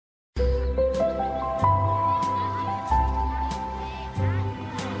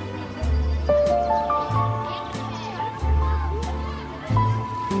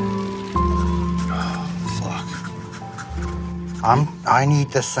I need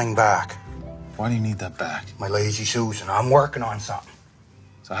this thing back. Why do you need that back? My lazy Susan. I'm working on something.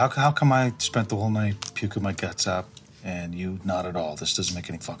 So how come I spent the whole night puking my guts up and you not at all? This doesn't make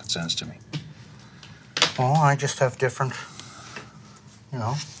any fucking sense to me. Well, I just have different,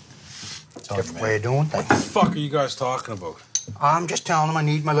 different way of doing things. What the fuck are you guys talking about? I'm just telling him I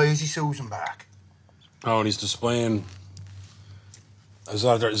need my lazy Susan back. Oh, and he's displaying... Is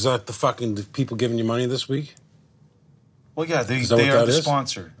that the fucking people giving you money this week? Well, yeah, they are the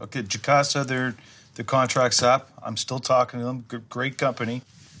sponsor. Okay, Jacasa, their contract's up. I'm still talking to them. Great company.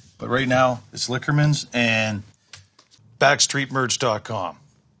 But right now, it's Liquorman's and BackstreetMerch.com.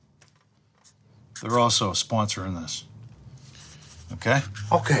 They're also sponsoring this. Okay?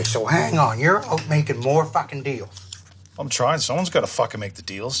 Okay, so hang on. You're out making more fucking deals. I'm trying. Someone's got to fucking make the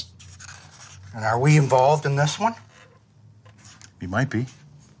deals. And are we involved in this one? You might be.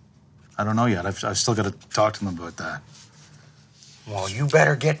 I don't know yet. I've still got to talk to them about that. Well, you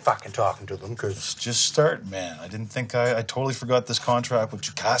better get fucking talking to them, because... Just start, man. I didn't think I totally forgot this contract with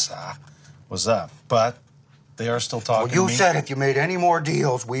Jacasa was up. But they are still talking to me. Well, you said if you made any more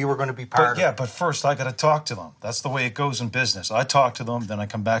deals, we were going to be part of it. Yeah, but first I got to talk to them. That's the way it goes in business. I talk to them, then I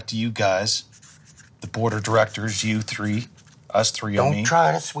come back to you guys, the board of directors, you three, us three, I mean. Don't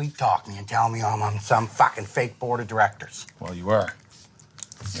try to sweet talk me and tell me I'm on some fucking fake board of directors. Well, you are.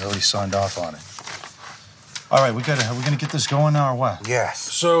 You already signed off on it. All right, are we gonna get this going now or what? Yes.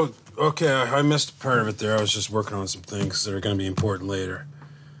 So, okay, I missed part of it there. I was just working on some things that are going to be important later.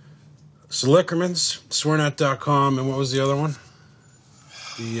 So, Liquorman's, swearnet.com, and what was the other one?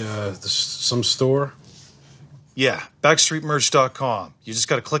 Some store? Yeah, backstreetmerch.com. You just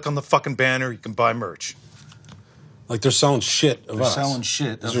got to click on the fucking banner. You can buy merch. Like they're selling shit of us. They're selling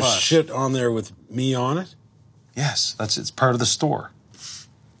shit of us. Is there shit on there with me on it? Yes, it's part of the store.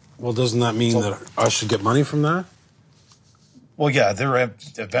 Well, doesn't that mean that I should get money from that? Well, yeah,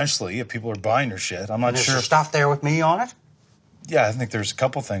 eventually, if people are buying their shit. I'm not sure. Is there stuff there with me on it? Yeah, I think there's a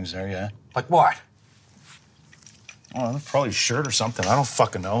couple things there, yeah. Like what? Oh, probably a shirt or something. I don't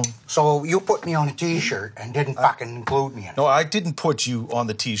fucking know. So you put me on a T-shirt and didn't fucking include me in it? No, I didn't put you on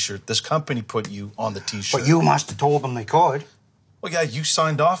the T-shirt. This company put you on the T-shirt. But you must have told them they could. Well, yeah, you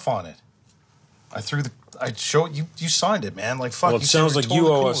signed off on it. I showed you. You signed it, man. Like, fuck. Well, it sounds like you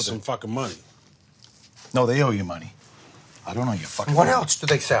owe us some fucking money. No, they owe you money. I don't know you fucking What money. else do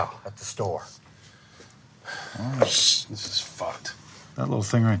they sell at the store? Oh, this is fucked. That little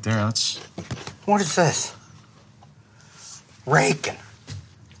thing right there, that's... What is this? Raking.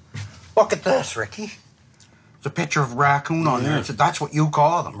 Look at this, Ricky. There's a picture of a raccoon on there. That's what you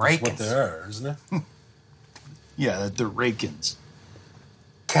call them, rakins. That's what they are, isn't it? Yeah, they're rakins.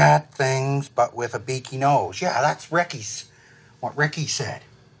 Cat things, but with a beaky nose. Yeah, that's Ricky's. What Ricky said.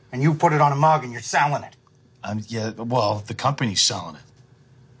 And you put it on a mug and you're selling it. Yeah, well, the company's selling it.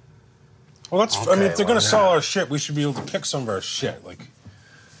 Well, that's... I mean, if they're going to sell our shit, we should be able to pick some of our shit. Like...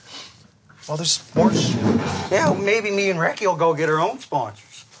 Well, there's more shit. Yeah, well, maybe me and Ricky will go get our own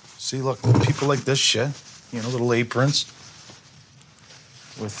sponsors. See, look, people like this shit. You know, little aprons.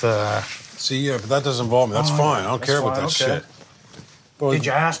 With, See, yeah, but that doesn't involve me. That's fine. I don't care about that shit. But did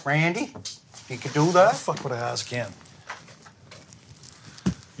you ask Randy if he could do that? Fuck would I ask him?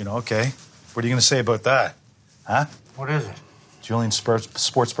 You know, okay. What are you going to say about that? Huh? What is it? Julian's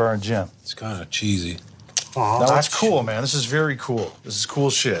sports bar and gym. It's kind of cheesy. Well, No, that's cool, man. This is very cool. This is cool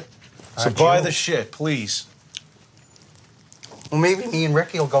shit. So buy the shit, please. Well, maybe me and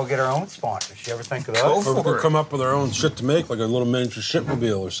Ricky will go get our own sponsors. You ever think of that? Or we could come up with our own shit to make, like a little miniature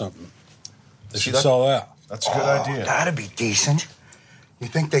shipmobile or something. They should sell that. That's a good idea. That'd be decent. You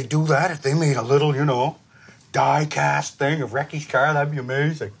think they'd do that if they made a little, die-cast thing of Ricky's car? That'd be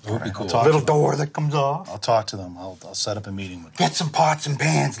amazing. That would be cool. A little door that comes off. I'll talk to them. I'll set up a meeting with them. Get some pots and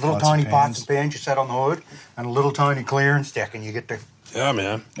pans, little tiny pots and pans you set on the hood, and a little tiny clearance stick, and you get the... Yeah,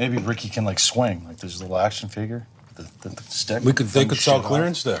 man. Maybe Ricky can, like, swing. Like, there's a little action figure. The stick. They could sell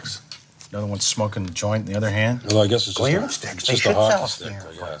clearance sticks. Another one's smoking the joint in the other hand. Well, I guess it's clearance sticks. It's They just should a hockey sell stick,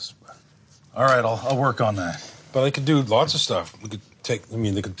 clearance. I guess. All right, I'll work on that. But they could do lots of stuff. We could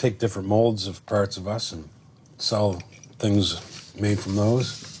they could take different molds of parts of us and sell things made from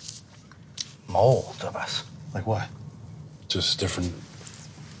those. Molds of us? Like what? Just different,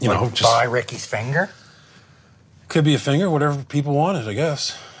 just... Buy Ricky's finger? Could be a finger, whatever people wanted, I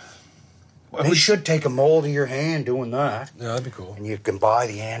guess. We should take a mold of your hand doing that. Yeah, that'd be cool. And you can buy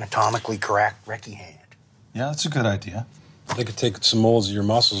the anatomically correct Ricky hand. Yeah, that's a good idea. They could take some molds of your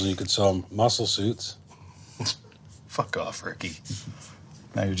muscles and you could sell muscle suits. Fuck off, Ricky.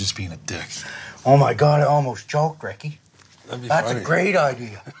 Now you're just being a dick. Oh, my God, I almost choked, Ricky. That'd be That's funny. a great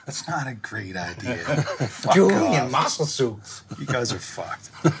idea. That's not a great idea. Julian muscle suits. You guys are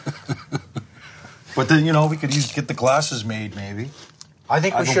fucked. But then, we could get the glasses made, maybe. I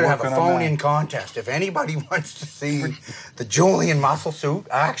think we should have a working on phone-in contest. If anybody wants to see the Julian muscle suit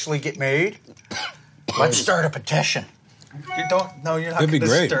actually get made, let's start a petition. You're not That'd be going to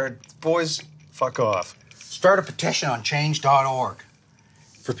great. start. Boys, fuck off. Start a petition on change.org.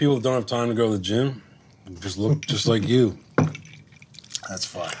 For people that don't have time to go to the gym, just look just like you. That's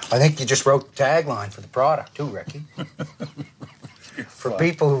fine. I think you just wrote the tagline for the product, too, Ricky. For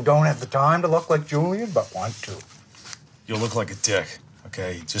people who don't have the time to look like Julian, but want to. You'll look like a dick,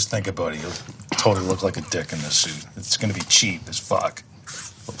 okay? Just think about it. You'll totally look like a dick in this suit. It's going to be cheap as fuck.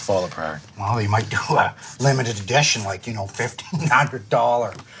 It'll fall apart. Well, you might do a limited edition, like,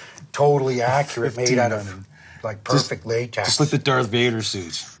 $1,500, totally accurate, made out of, like, perfect latex. Just like the Darth Vader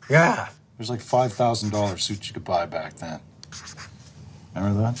suits. Yeah, There's like $5,000 suits you could buy back then.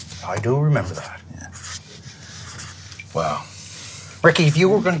 Remember that? I do remember that. Yeah. Wow. Ricky, if you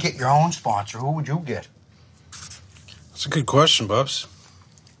were going to get your own sponsor, who would you get? That's a good question, Bubs.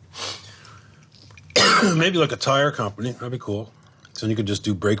 Maybe like a tire company. That'd be cool. So then you could just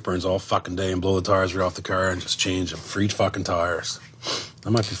do brake burns all fucking day and blow the tires right off the car and just change them. Free fucking tires.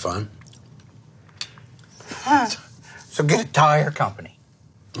 That might be fun. So get a tire company.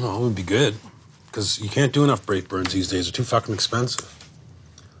 Oh, it would be good. Because you can't do enough brake burns these days. They're too fucking expensive.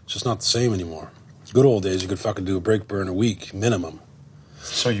 It's just not the same anymore. Good old days, you could fucking do a brake burn a week, minimum.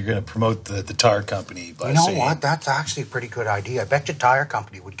 So you're going to promote the tire company by You know saying... what? That's actually a pretty good idea. I bet your tire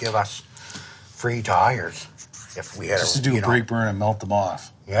company would give us free tires if we had Just to do a brake burn and melt them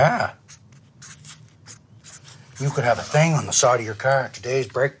off. Yeah. You could have a thing on the side of your car. Today's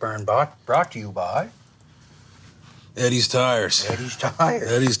brake burn brought to you by Eddie's Tires. Eddie's Tires.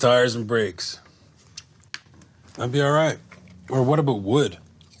 Eddie's Tires and Brakes. That'd be all right. Or what about wood?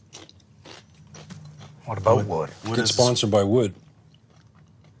 What about wood? Get sponsored by wood.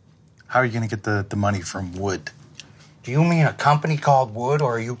 How are you going to get the money from wood? Do you mean a company called Wood,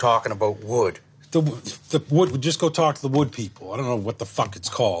 or are you talking about wood? The wood, just go talk to the wood people. I don't know what the fuck it's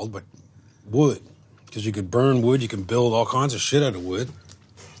called, but wood. Because you could burn wood, you can build all kinds of shit out of wood.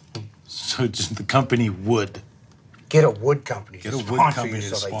 So just the company wood. Get a wood company. Get a wood sponsor company you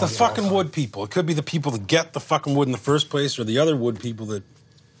to so they sponsor. The fucking wood people. It could be the people that get the fucking wood in the first place, or the other wood people that,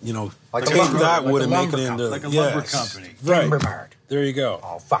 Like take a lumber- that like wood a and make lumber it into... company. Like a lumber company. Right. Timber Mart. There you go.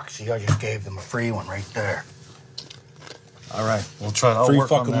 Oh, fuck. See, I just gave them a free one right there. All right, we'll try. I'll Free work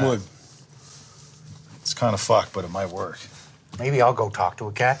fucking on that. wood. It's kind of fucked, but it might work. Maybe I'll go talk to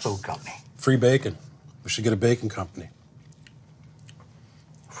a cat food company. Free bacon. We should get a bacon company.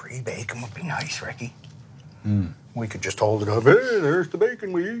 Free bacon would be nice, Ricky. We could just hold it up. Hey, there's the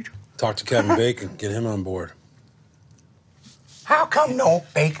bacon we eat. Talk to Kevin Bacon. Get him on board. How come no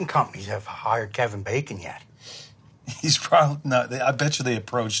bacon companies have hired Kevin Bacon yet? He's probably not. I bet you they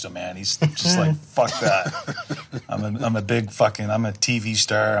approached him, man. He's just like, fuck that. I'm a big fucking. I'm a TV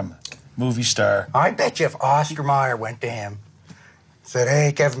star. I'm a movie star. I bet you if Oscar Mayer went to him, said,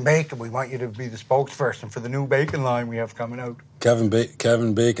 "Hey, Kevin Bacon, we want you to be the spokesperson for the new bacon line we have coming out." Kevin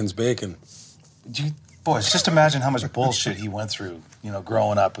Bacon's bacon. Boys, just imagine how much bullshit he went through,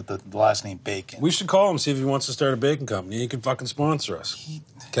 growing up with the last name Bacon. We should call him, see if he wants to start a bacon company. He can fucking sponsor us.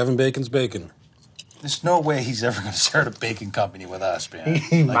 Kevin Bacon's Bacon. There's no way he's ever going to start a bacon company with us, man.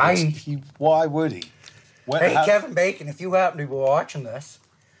 He might. Why would he? Hey, Kevin Bacon, if you happen to be watching this,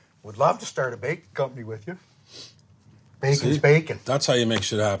 would love to start a bacon company with you. Bacon's See? bacon. That's how you make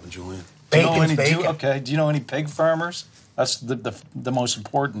shit happen, Julian. Bacon's bacon. Do you know any pig farmers? That's the most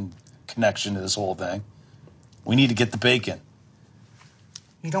important connection to this whole thing. We need to get the bacon.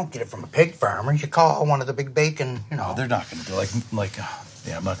 You don't get it from a pig farmer. You call one of the big bacon, No, they're not going to do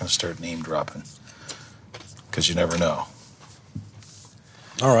yeah, I'm not going to start name dropping because you never know.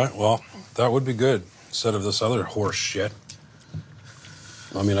 All right, well, that would be good instead of this other horse shit.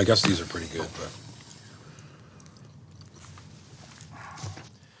 I mean, I guess these are pretty good,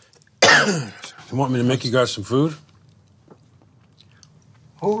 but... You want me to make you guys some food?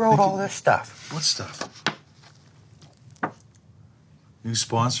 Who wrote all this stuff? What stuff? New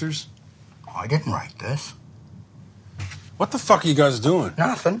sponsors? I didn't write this. What the fuck are you guys doing?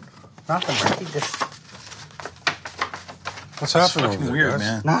 Nothing, Ricky. Just What's happening fucking over there, weird, guys?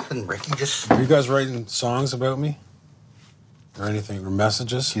 man. nothing, Ricky. Just. Are you guys writing songs about me? Or anything, or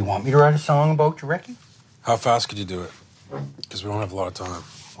messages? Do you want me to write a song about you, Ricky? How fast could you do it? Because we don't have a lot of time.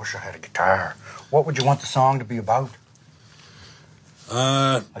 Wish I had a guitar. What would you want the song to be about?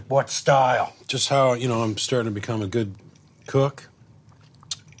 Like what style? Just how, I'm starting to become a good cook.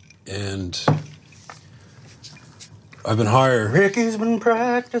 And I've been higher. Ricky's been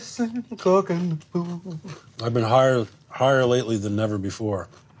practicing cooking the food. I've been higher lately than never before.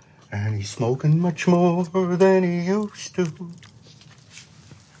 And he's smoking much more than he used to.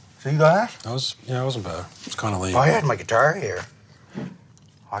 See that? It wasn't bad. It was kind of lame. If I had my guitar here,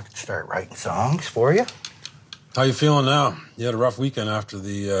 I could start writing songs for you. How you feeling now? You had a rough weekend after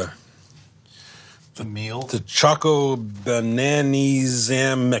the meal? The Choco Bananee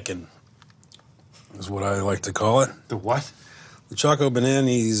Salmoken is what I like to call it. The what? The Choco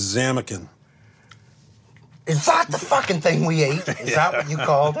Bananee Salmoken. Is that the fucking thing we ate? Is that what you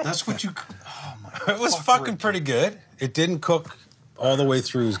called it? That's what you... Oh, my It was fucking pretty good. It didn't cook all the way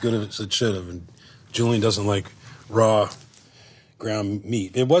through as good as it should have. And Julian doesn't like raw ground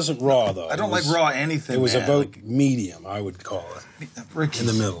meat. It wasn't raw, though. I don't like raw anything, It was man. about medium, I would call it. Ricky. In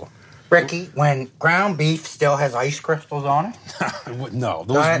the middle. Ricky, when ground beef still has ice crystals on it, No,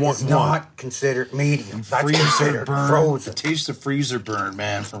 those that weren't is not considered medium. That's considered frozen. The taste of freezer burn,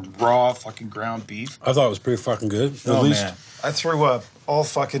 man, from raw fucking ground beef. I thought it was pretty fucking good. Oh, man. I threw up all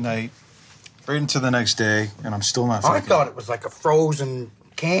fucking night, right into the next day, and I'm still not fucking... I thought it was like a frozen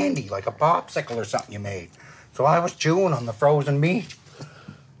candy, like a popsicle or something you made. So I was chewing on the frozen meat.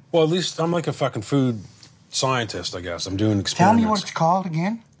 Well, at least I'm like a fucking food scientist, I guess. I'm doing experiments. Tell me what it's called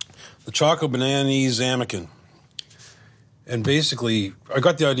again. The Choco Bananee Salmoken. And basically, I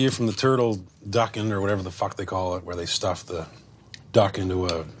got the idea from the turtle ducking, or whatever the fuck they call it, where they stuff the duck into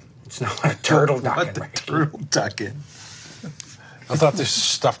a... It's not a turtle ducking. What the turtle ducking? I thought they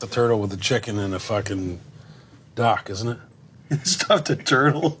stuffed the turtle with the chicken and a fucking duck, isn't it? Stuffed a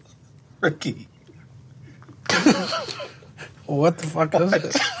turtle? Ricky. What the fuck is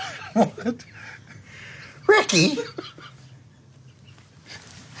it? What? Ricky?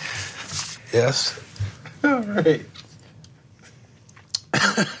 Yes. All right.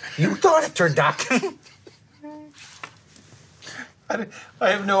 You thought it turducken? I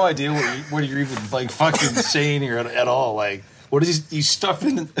have no idea what you're even, like, fucking saying here at all. Like, what is he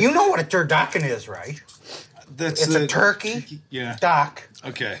stuffing? You know what a turducken is, right? It's a turkey, duck,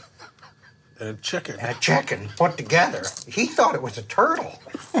 Okay. And a chicken. and a chicken put together. He thought it was a turtle.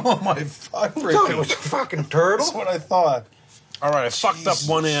 Oh, my fuck, He Ricky. thought it was a fucking turtle. That's what I thought. All right, I fucked up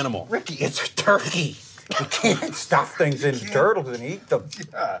one animal. Ricky, it's a turkey. You can't stuff things into turtles and eat them.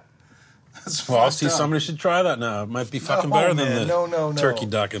 Yeah. That's Well, fucked see, up. somebody should try that now. It might be fucking No, better man. than the No. turkey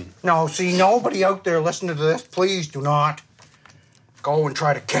ducking. No, see, nobody out there listening to this, please do not go and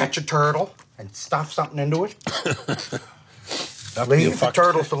try to catch a turtle and stuff something into it. Leave the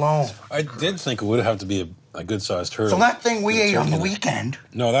turtles alone. I did think it would have to be a good-sized turtle. So that thing we With a ate on turkey the in it. weekend,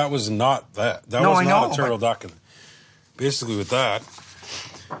 No, that was not that. That No, was I not know, a turtle ducking. Basically, with that,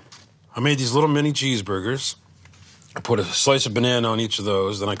 I made these little mini cheeseburgers. I put a slice of banana on each of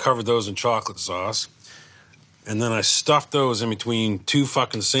those. Then I covered those in chocolate sauce. And then I stuffed those in between two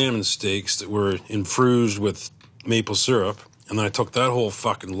fucking salmon steaks that were infused with maple syrup. And then I took that whole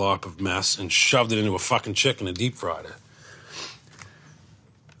fucking lop of mess and shoved it into a fucking chicken and deep fried it.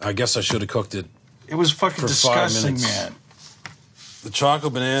 I guess I should have cooked it. It was fucking For 5 disgusting, minutes. man. The Choco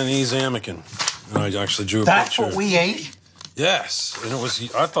Bananee Salmoken. And I actually drew a that's picture. what we ate. Yes, and it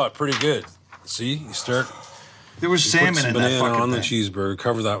was. I thought pretty good. See, you start. There was You salmon put some in that banana fucking on the thing. cheeseburger.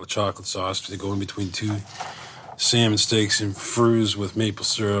 Cover that with chocolate sauce. They go in between two salmon steaks infused with maple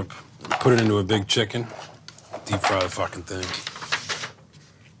syrup. Put it into a big chicken. Deep fry the fucking thing.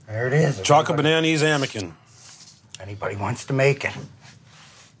 There it is. Choco Bananee Salmoken. Anybody wants to make it.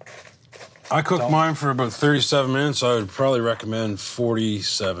 I cooked mine for about 37 minutes. I would probably recommend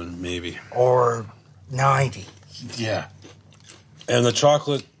 47, maybe. Or 90. Yeah. And the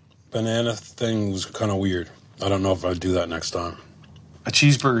chocolate banana thing was kind of weird. I don't know if I'd do that next time. A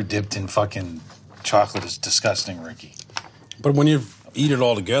cheeseburger dipped in fucking chocolate is disgusting, Ricky. But when you eat it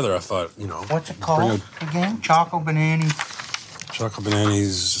all together, I thought, you know. What's it bring called a again? Choco Bananee. Choco Bananee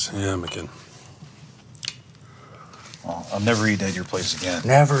Salmoken. Well, I'll never eat at your place again.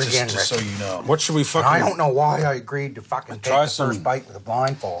 Never Just- again, Just so Ricky. you know. What should we fucking... I don't know why I agreed to fucking take Try the some- first bite with a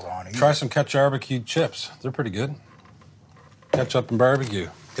blindfold on. Either. Try some ketchup barbecue chips. They're pretty good. Ketchup and barbecue.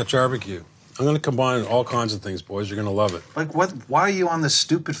 Ketchup barbecue. I'm going to combine all kinds of things, boys. You're going to love it. Like, what? Why are you on this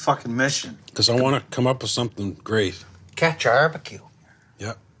stupid fucking mission? Because I want to come up with something great. Catch barbecue.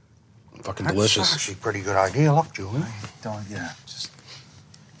 Yep. Fucking That's delicious. actually a pretty good idea. Look, Julie. Don't, yeah. Just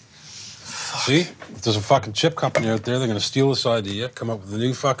See? If there's a fucking chip company out there, they're going to steal this idea, come up with the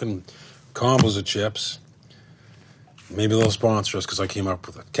new fucking combos of chips. Maybe they'll sponsor us because I came up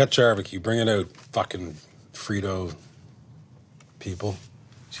with it. Ketchup barbecue. Bring it out, fucking Frito people.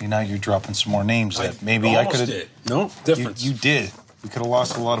 see, now you're dropping some more names that maybe I could have. No, difference. You did. We could have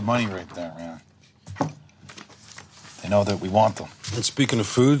lost a lot of money right there, man. know that we want them. And speaking of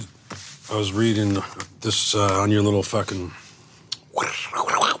food, I was reading this on your little fucking...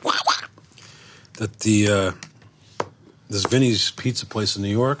 that this Vinny's pizza place in New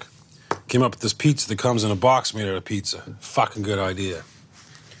York came up with this pizza that comes in a box made out of pizza. Fucking good idea.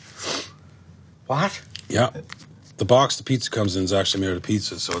 What? Yeah. The box the pizza comes in is actually made out of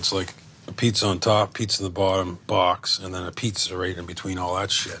pizza, so it's like a pizza on top, pizza in the bottom, box, and then a pizza right in between all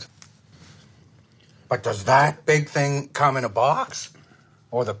that shit. But does that big thing come in a box?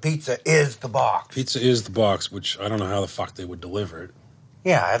 Or the pizza is the box? Pizza is the box, which I don't know how the fuck they would deliver it.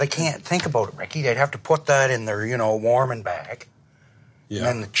 Yeah, they can't think about it, Ricky. They'd have to put that in their, warming bag. Yeah. And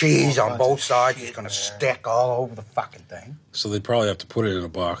then the cheese on both sides is going to stick all over the fucking thing. So they'd probably have to put it in a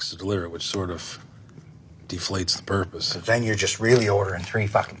box to deliver it, which sort of deflates the purpose. But then you're just really ordering 3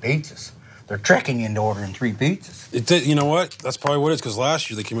 fucking pizzas. They're tricking you into ordering 3 pizzas. It did, you know what? That's probably what it is, because last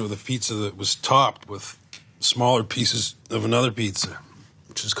year they came out with a pizza that was topped with smaller pieces of another pizza,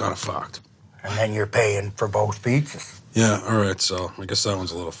 which is kind of fucked. And then you're paying for both pizzas. Yeah, all right, so I guess that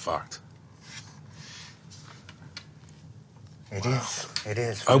one's a little fucked. It is. It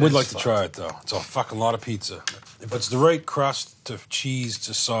is. I would like to try it, though. It's a fucking lot of pizza. If it's the right crust to cheese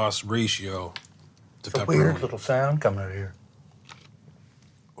to sauce ratio to it's a pepperoni. weird little sound coming out of here.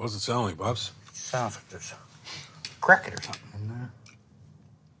 What does it sound like, Bubs? It sounds like there's a cricket or something in there.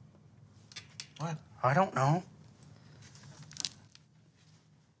 What? I don't know.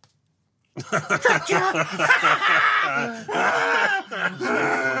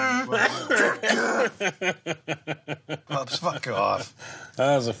 Bubs, fuck off.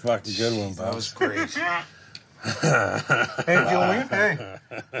 That was a fucking good one, Bubs. That was great. Hey, Julian.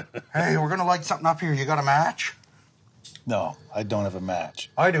 Hey, we're gonna light something up here. You got a match? No, I don't have a match.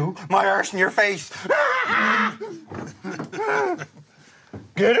 I do. My arse in your face.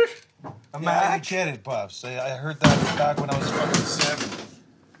 Get it? A match? I get it, Bubs. I heard that back when I was fucking 7.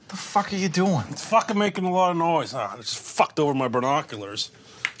 What the fuck are you doing? It's fucking making a lot of noise. It just fucked over my binoculars.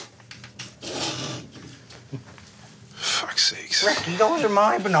 Fuck's sakes. Ricky, those are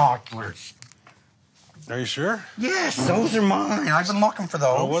my binoculars. Are you sure? Yes, those are mine. I've been looking for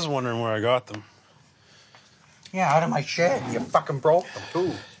those. I was wondering where I got them. Yeah, out of my shed. You fucking broke them,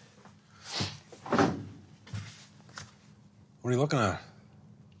 too. What are you looking at?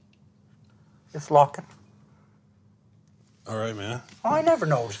 Just looking. All right, man. I never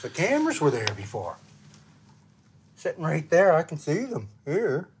noticed the cameras were there before. Sitting right there, I can see them.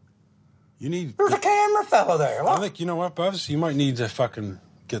 Here. You need... There's a camera fella there. Look. I think, you know what, Bubs? You might need to fucking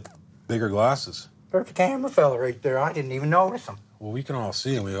get bigger glasses. There's a camera fella right there. I didn't even notice him. Well, we can all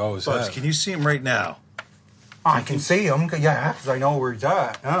see him. We always Bubs, have. can you see him right now? I can see him, yeah, because I know where he's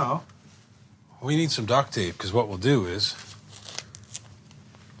at now. We need some duct tape, because what we'll do is...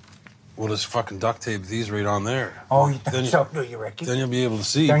 we'll just fucking duct tape these right on there. Oh, you think so, do you, Ricky? Then you'll be able to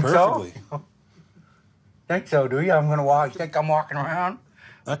see think perfectly. So? Think so, do you? I'm going to walk. You think I'm walking around?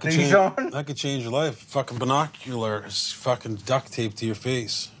 That could These change. on? That could change your life. Fucking binoculars, fucking duct tape to your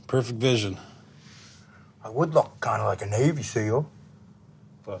face, perfect vision. I would look kind of like a Navy SEAL.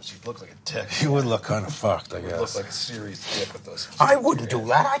 Bubs, you look like a dick. You would look kind of fucked, I You guess. look like a serious dick with those. I wouldn't do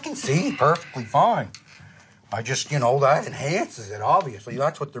that. I can see perfectly fine. I just, that enhances it, obviously.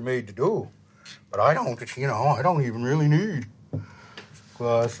 That's what they're made to do. But I don't, I don't even really need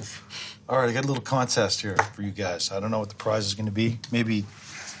glasses. All right, I got a little contest here for you guys. I don't know what the prize is going to be. Maybe.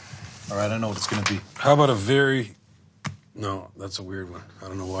 All right, I know what it's going to be. How about a very... No, that's a weird one. I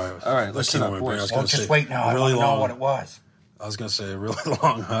don't know why. All right, listen up, boys. Well, just wait now. I don't know what it was. I was going to say a really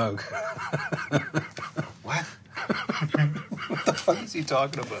long hug. What? What the fuck is he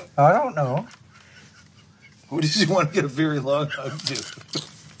talking about? I don't know. Who does he want to get a very long hug to?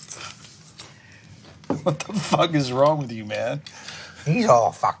 What the fuck is wrong with you, man? He's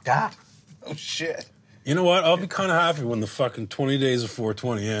all fucked up. Oh, shit. You know what? I'll be kind of happy when the fucking 20 days of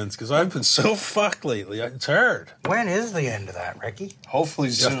 420 ends, because I've been so fucked lately. It's hard. When is the end of that, Ricky? Hopefully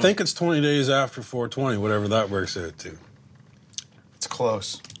soon. I think it's 20 days after 420, whatever that works out to. It's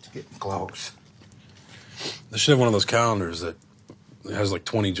close. It's getting close. They should have one of those calendars that has like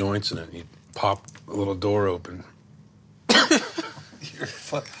 20 joints in it, and you pop a little door open. You're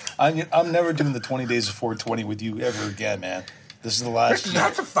I'm never doing the 20 days of 420 with you ever again, man. This is the last year.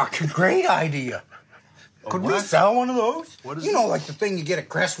 That's a fucking great idea. Could we sell one of those? What is like the thing you get at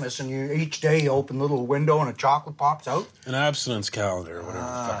Christmas, and each day you open a little window and a chocolate pops out? An abstinence calendar, or whatever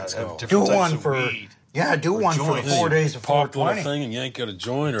the fuck it's called. Do one for... weed. Yeah, do one joints. for 4 days of Pop a little 420. thing and yank out a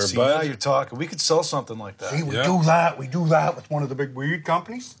joint or a See, now bud. you're talking. We could sell something like that. See, we do that. We do that with one of the big weed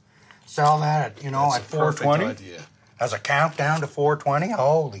companies. Sell that at, That's at a perfect 420. idea. as a countdown to 420.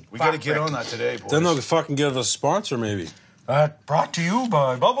 Holy We got to get on that today, boys. Then they'll fucking give us a sponsor, maybe. Brought to you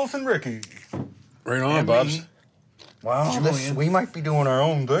by Bubbles and Ricky. Right on, Bubs. Well, we might be doing our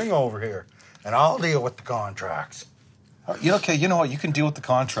own thing over here, and I'll deal with the contracts. Okay, you know what? You can deal with the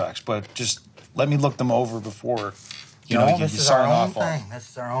contracts, but just let me look them over before you this is our own thing. This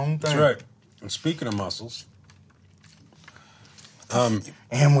is our own thing. That's right. And speaking of muscles,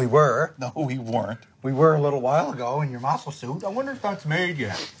 and we were. No, we weren't. We were a little while ago in your muscle suit. I wonder if that's made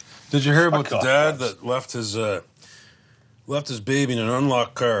yet. Did you hear about the dad that left his baby in an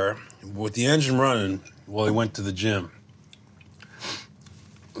unlocked car with the engine running while he went to the gym?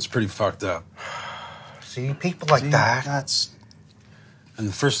 It's pretty fucked up. See, people like that. And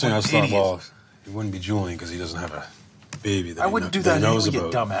the first thing I thought, well, it wouldn't be Julian because he doesn't have a baby. That I wouldn't do that anyway,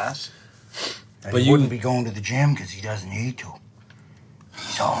 you dumbass. And he wouldn't be going to the gym because he doesn't need to.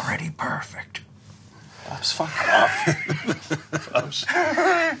 He's already perfect. Bob's fucking off. Bob's,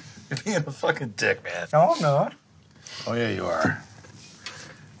 you're being a fucking dick, man. No, I'm not. Oh, yeah, you are.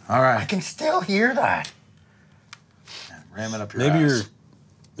 All right. I can still hear that. Ram it up your ass.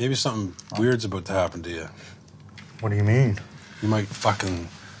 Maybe something weird's about to happen to you. What do you mean? You might fucking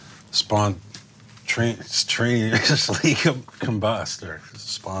spawn trainiously combust or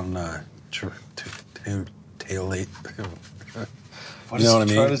spawn tailate. You know what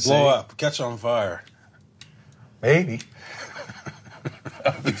I mean? Blow up, catch on fire. Maybe.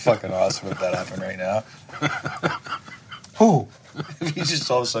 That would be fucking awesome if that happened right now. Who? If he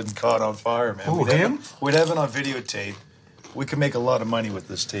just all of a sudden caught on fire, man. Who, him? We'd have it on videotape. We could make a lot of money with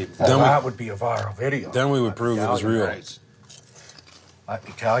this tape. Well, that would be a viral video. Then we would prove it was real. Right. Let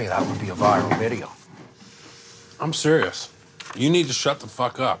me tell you, that would be a viral video. I'm serious. You need to shut the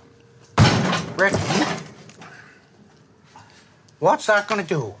fuck up. Ricky, what's that going to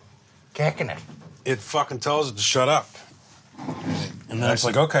do? Kicking it. It fucking tells it to shut up. And then it's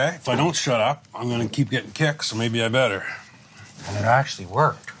like, okay, if I don't shut up, I'm going to keep getting kicked, so maybe I better. And it actually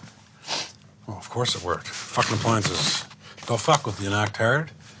worked. Well, of course it worked. Fucking appliances, they'll fuck with you and act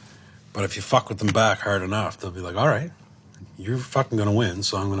hard. But if you fuck with them back hard enough, they'll be like, all right, you're fucking going to win,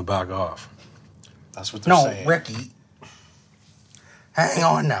 so I'm going to back off. That's what they're saying. No, Ricky, hang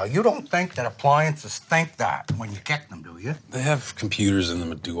on now. You don't think that appliances think that when you kick them, do you? They have computers in them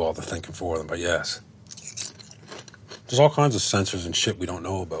that do all the thinking for them, but yes. There's all kinds of sensors and shit we don't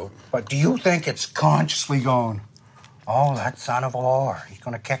know about. But do you think it's consciously going, oh, that son of a whore, he's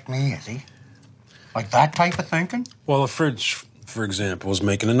going to kick me, is he? Like that type of thinking? Well, a fridge, for example, was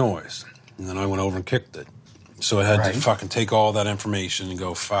making a noise, and then I went over and kicked it. So I had to fucking take all that information and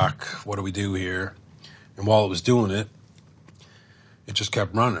go, fuck, what do we do here? And while it was doing it, it just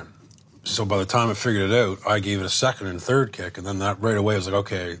kept running. So by the time I figured it out, I gave it a second and third kick, and then that right away was like,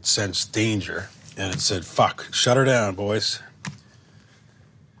 okay, it sensed danger. And it said, fuck, shut her down, boys.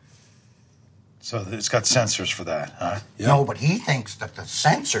 So it's got sensors for that, huh? Yep. No, but he thinks that the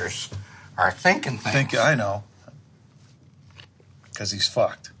sensors are thinking things. I know. Because he's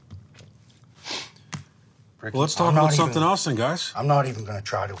fucked. Well, let's talk about something else then, guys. I'm not even going to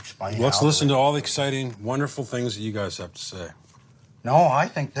try to explain it. Let's listen to all the exciting, wonderful things that you guys have to say. No, I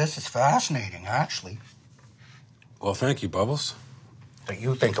think this is fascinating, actually. Well, thank you, Bubbles. That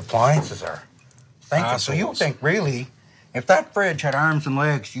you think appliances are thinking. Assholes. So you think, really, if that fridge had arms and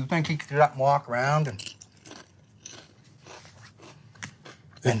legs, you think he could get up and walk around and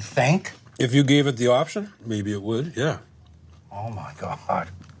think? If you gave it the option, maybe it would, yeah. Oh, my God.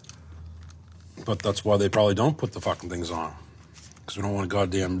 But that's why they probably don't put the fucking things on. Because we don't want a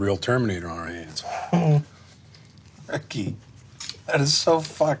goddamn real Terminator on our hands. Ricky, that is so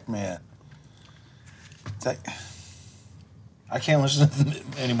fucked, man. I can't listen to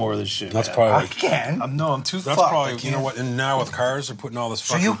any more of this shit. That's man. probably I like, can. I'm too that's fucked. probably, you know what, and now with cars, they're putting all this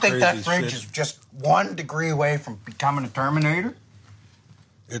So fucking you think that crazy fridge shit. is just 1 degree away from becoming a Terminator?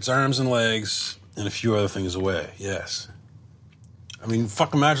 It's arms and legs and a few other things away, yes. I mean,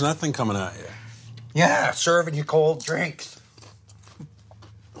 fuck, imagine that thing coming at you. Yeah, serving you cold drinks.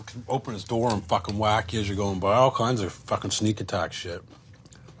 Open his door and fucking whack you as you're going by. All kinds of fucking sneak attack shit.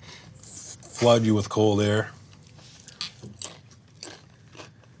 Flood you with cold air.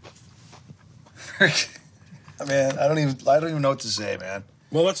 Man, I don't even know what to say, man.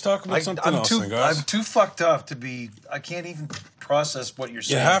 Well, let's talk about something else, then, guys. I'm too fucked up to be. I can't even process what you're You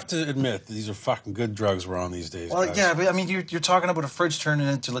saying. have to admit that these are fucking good drugs we're on these days. Well, guys. yeah, but I mean, you're talking about a fridge turning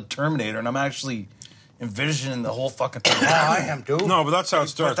into a Terminator, and I'm actually envisioning the whole fucking thing. I am, dude. No, but that's how it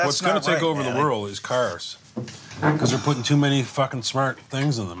starts. that's What's going not to take right, over man. the world is cars. Because they're putting too many fucking smart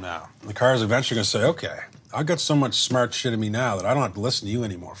things in them now. And the cars are eventually going to say, okay, I've got so much smart shit in me now that I don't have to listen to you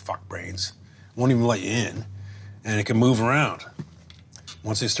anymore, fuck brains. I won't even let you in. and it can move around.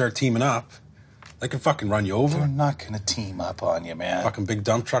 Once they start teaming up, they can fucking run you over. They're not going to team up on you, man. Fucking big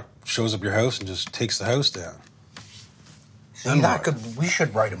dump truck shows up your house and just takes the house down. See, we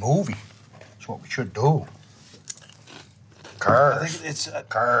should write a movie. That's what we should do. Cars. I think it's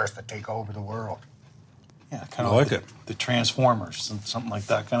cars that take over the world. Yeah, kind of like the Transformers, something like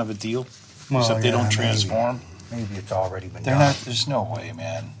that kind of a deal. Well, Except they don't transform. Maybe it's already been done. There's no way,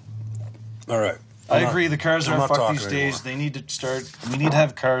 man. All right. I agree. The cars are fucked these days. They need to start. We need to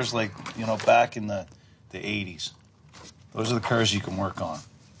have cars like back in the 80s. Those are the cars you can work on.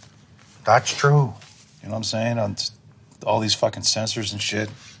 That's true. You know what I'm saying? On all these fucking sensors and shit.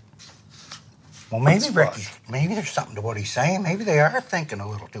 Well, maybe Ricky. Maybe there's something to what he's saying. Maybe they are thinking a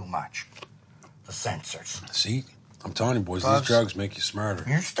little too much. The sensors. See, I'm telling you, boys, these drugs make you smarter.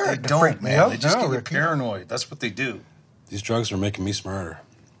 You're starting to freak me out. They just get you paranoid. That's what they do. These drugs are making me smarter.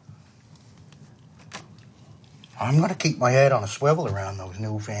 I'm going to keep my head on a swivel around those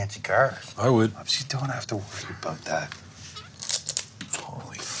new fancy cars. I would. You don't have to worry about that.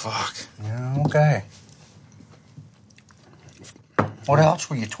 Holy fuck. Yeah, okay. What else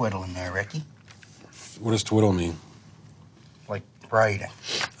were you twiddling there, Ricky? What does twiddle mean? Like writing.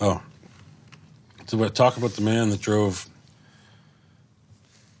 Oh. So talk about the man that drove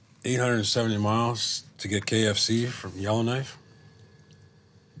 870 miles to get KFC from Yellowknife.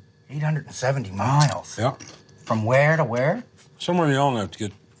 870 miles? Yeah. From where to where? Somewhere in Yellowknife to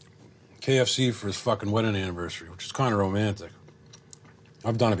get KFC for his fucking wedding anniversary, which is kind of romantic.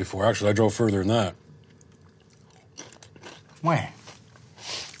 I've done it before. Actually, I drove further than that. When?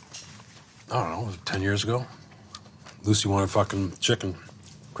 I don't know, it was 10 years ago. Lucy wanted fucking chicken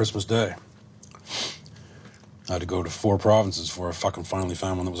Christmas Day. I had to go to 4 provinces before I fucking finally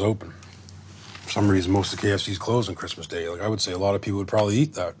found one that was open. For some reason, most of the KFC's closed on Christmas Day. Like, I would say a lot of people would probably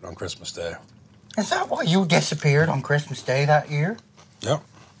eat that on Christmas Day. Is that why you disappeared on Christmas Day that year? Yep.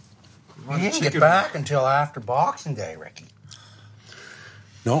 You didn't get back until after Boxing Day, Ricky.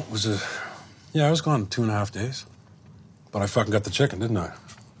 No, it was I was gone 2.5 days. But I fucking got the chicken, didn't I?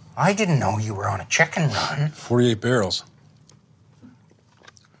 I didn't know you were on a chicken run. 48 barrels.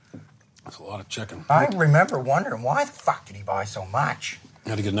 That's a lot of chicken. I remember wondering, why the fuck did he buy so much? I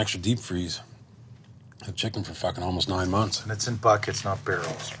had to get an extra deep freeze. Had chicken for fucking almost 9 months. And it's in buckets, not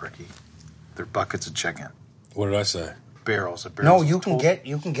barrels, Ricky. They're buckets of chicken. What did I say? Barrels. No, you can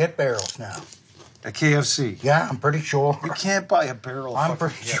get barrels now. At KFC. Yeah, I'm pretty sure. You can't buy a barrel. I'm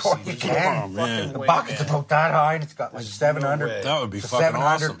pretty sure you can. Oh, man. The bucket's about that high, and it's got like 700. That would be fucking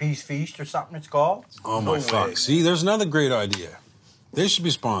awesome. 700-piece feast or something. It's called. Oh my fuck! See, there's another great idea. They should be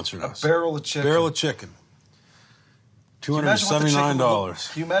sponsoring us. A barrel of chicken. Barrel of chicken.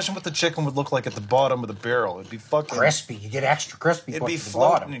 $279. Can you imagine what the chicken would look like at the bottom of the barrel? It'd be fucking crispy. You get extra crispy. It'd be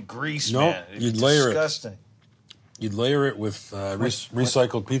floating in grease, man. You'd layer disgusting. You'd layer it with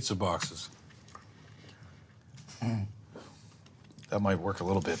recycled pizza boxes. That might work a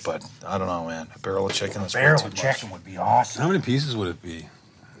little bit, but I don't know, man. A barrel of chicken. A barrel of chicken would be awesome. How many pieces would it be?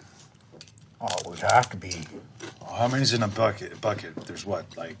 Oh, it would have to be. How many's in a bucket? There's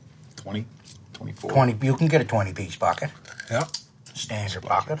what, like 20? 24? 20. You can get a 20-piece bucket. Yeah. Standard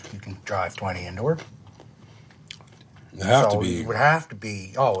bucket. You can drive 20 into it. It would have to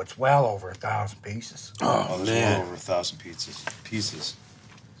be. Oh, it's well over 1,000 pieces. Oh man, well over 1,000 pieces.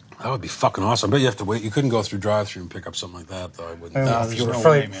 That would be fucking awesome. I bet you have to wait. You couldn't go through drive-through and pick up something like that, though. I wouldn't. No, if you were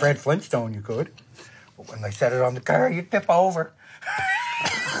Fred Flintstone, you could. But when they set it on the car, you'd tip over.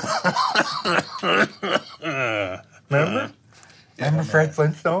 Remember? Remember Fred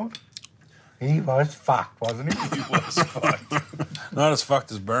Flintstone? He was fucked, wasn't he? He was fucked. Not as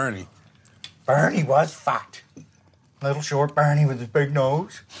fucked as Bernie. Bernie was fucked. Little short Bernie with his big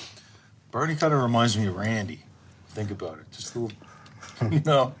nose. Bernie kind of reminds me of Randy. Think about it. Just a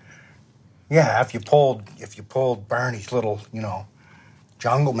little, Yeah, if you pulled Bernie's little,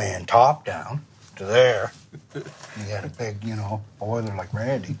 jungle man top down to there, you had a big, boiler like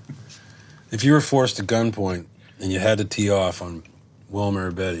Randy. If you were forced to gunpoint and you had to tee off on Wilma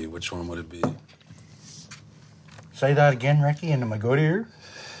or Betty, which one would it be? Say that again, Ricky, into my good ear.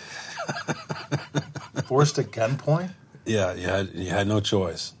 Forced at gunpoint? Yeah, you had no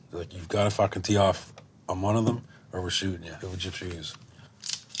choice. Like, you've got to fucking tee off on one of them, or we're shooting you. Who would you choose?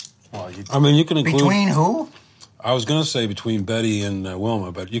 Well, you can include... Between who? I was going to say between Betty and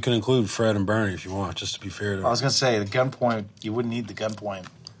Wilma, but you can include Fred and Bernie if you want, just to be fair to I was going to say, the gunpoint, you wouldn't need the gunpoint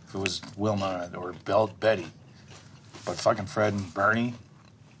if it was Wilma or Betty. But fucking Fred and Bernie,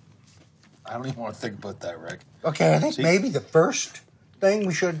 I don't even want to think about that, Rick. Okay, I think maybe the first thing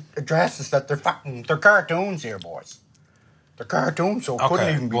we should address is that they're cartoons here, boys. They're cartoons, so it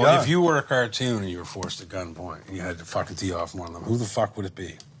couldn't even be done. If you were a cartoon and you were forced at gunpoint and you had to fucking tee off one of them, who the fuck would it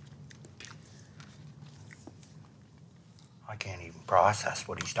be? I can't even process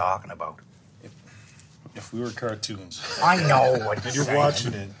what he's talking about. If we were cartoons. I know what and you're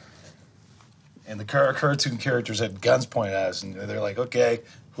watching it. And the cartoon characters had guns pointed at us, and they're like, okay,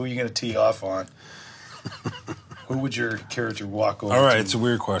 who are you going to tee off on? Who would your character walk over All right, to? it's a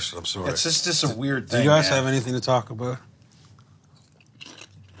weird question. I'm sorry. It's just a weird thing. Do you guys have anything to talk about?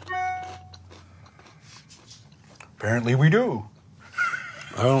 Apparently we do.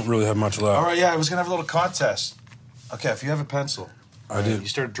 I don't really have much left. All right, yeah, I was going to have a little contest. Okay, if you have a pencil. I do. You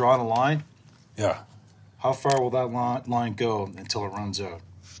start drawing a line. Yeah. How far will that line go until it runs out?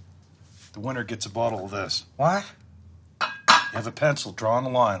 The winner gets a bottle of this. What? You have a pencil, drawing a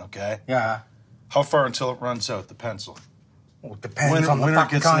line, okay? Yeah. How far until it runs out, the pencil? Well, it depends on the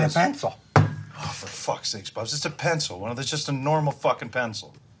fucking kind of pencil. Oh, for fuck's sakes, Bubs. It's a pencil. Well, it's just a normal fucking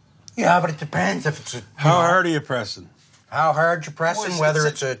pencil. Yeah, but it depends if it's a... How hard are you pressing? How hard you're pressing, whether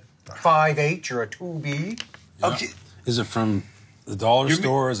it's a 5H or a 2B. Yeah. Okay. Is it from the dollar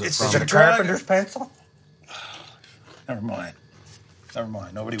store? Is it a carpenter's pencil? Never mind.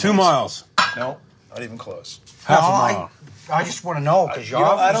 Nobody 2 miles. No, not even close. Half a mile. I just want to know, because you're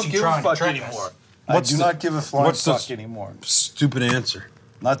obviously trying to trick us. I do not give a flying fuck anymore. Stupid answer.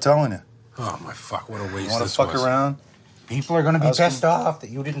 Not telling you. Oh, my fuck. What a waste You want to fuck around? People are going to be pissed off that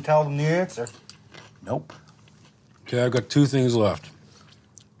you didn't tell them the answer. Nope. Okay, I've got 2 things left.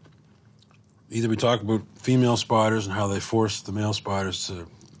 Either we talk about female spiders and how they force the male spiders to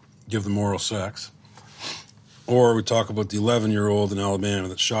give them oral sex, or we talk about the 11-year-old in Alabama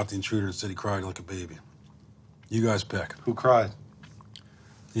that shot the intruder and said he cried like a baby. You guys pick. Who cried?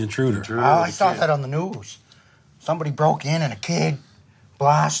 The intruder. Oh, I saw that on the news. Somebody broke in and a kid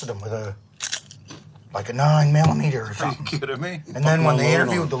blasted him with a 9mm or something. Are you kidding me? And then when they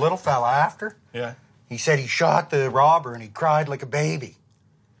interviewed the little fella after, yeah, he said he shot the robber and he cried like a baby.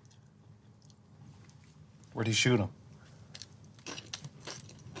 Where'd he shoot him? I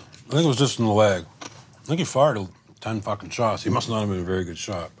think it was just in the leg. I think he fired 10 fucking shots. He must not have been a very good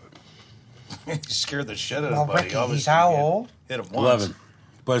shot. He scared the shit out of him, buddy. Ricky, he's how old? Hit him once. 11.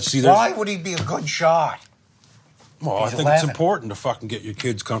 But see, why would he be a good shot? Well, I think it's important to fucking get your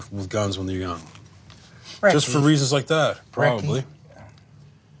kids comfortable with guns when they're young. Ricky. Just for reasons like that, probably. Ricky.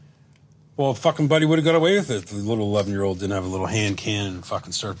 Well, fucking buddy would have got away with it. The little 11-year-old didn't have a little hand cannon and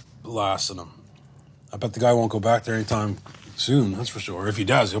fucking start blasting him. I bet the guy won't go back there anytime soon, that's for sure. If he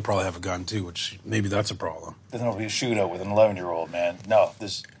does, he'll probably have a gun too, which maybe that's a problem. Then there'll be a shootout with an 11-year-old, man. No,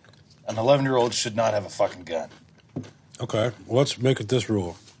 an 11-year-old should not have a fucking gun. Okay, well, let's make it this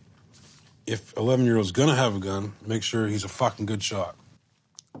rule. If 11-year-old's gonna have a gun, make sure he's a fucking good shot.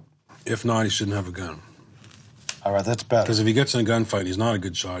 If not, he shouldn't have a gun. All right, that's better. Because if he gets in a gunfight and he's not a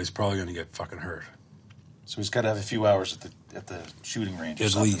good shot, he's probably gonna get fucking hurt. So he's got to have a few hours at the shooting range.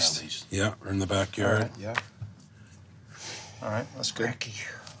 At least. Yeah, or in the backyard. All right, yeah. All right, that's good. Ricky,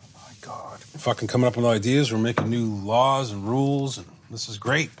 oh my God. Fucking coming up with ideas. We're making new laws and rules, and this is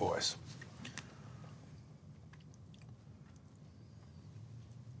great, boys.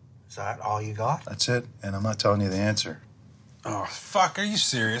 Is that all you got? That's it, and I'm not telling you the answer. Oh, fuck, are you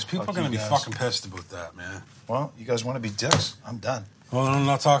serious? People are going to be fucking pissed about that, man. Well, you guys want to be dicks. I'm done. Well, I'm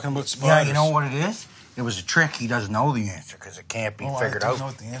not talking about spiders. Yeah, you know what it is? It was a trick. He doesn't know the answer because it can't be figured out. I don't know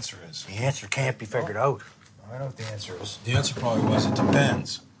what the answer is. The answer can't be figured out. I know what the answer is. The answer probably was it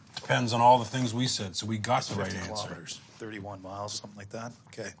depends. Depends on all the things we said, so we got the right answer. 31 miles, something like that.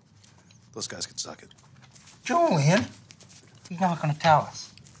 Okay. Those guys can suck it. Julian, he's not going to tell us.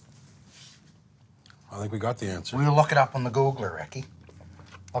 I think we got the answer. We'll look it up on the Googler, Ricky.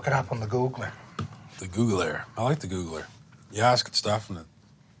 Look it up on the Googler. The Googler. I like the Googler. You ask it stuff and it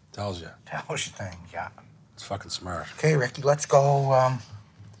tells you. Tells you things, yeah. It's fucking smart. Okay, Ricky, let's go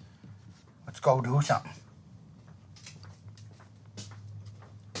do something.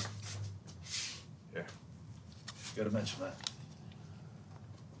 Here. You gotta mention that.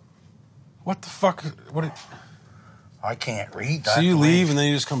 What the fuck? I can't read that. So you leave and then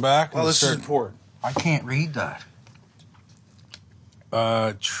you just come back? Well, this is important. I can't read that.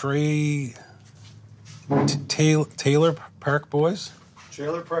 Taylor Park Boys?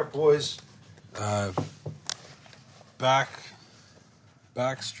 Trailer Park Boys.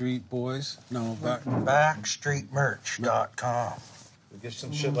 Backstreet Boys? No, Backstreetmerch.com. We'll get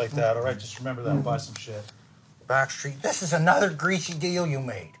some shit like that. All right, just remember that. Buy some shit. Backstreet. This is another greasy deal you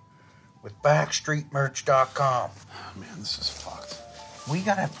made with Backstreetmerch.com. Oh, man, this is fucked. We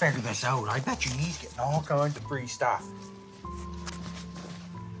gotta figure this out. I bet you he's getting all kinds of free stuff.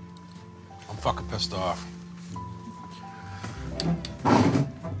 I'm fucking pissed off.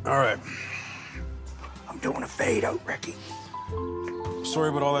 All right. I'm doing a fade out, Ricky. Sorry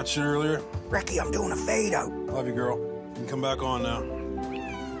about all that shit earlier. Ricky, I'm doing a fade out. Love you, girl. You can come back on now.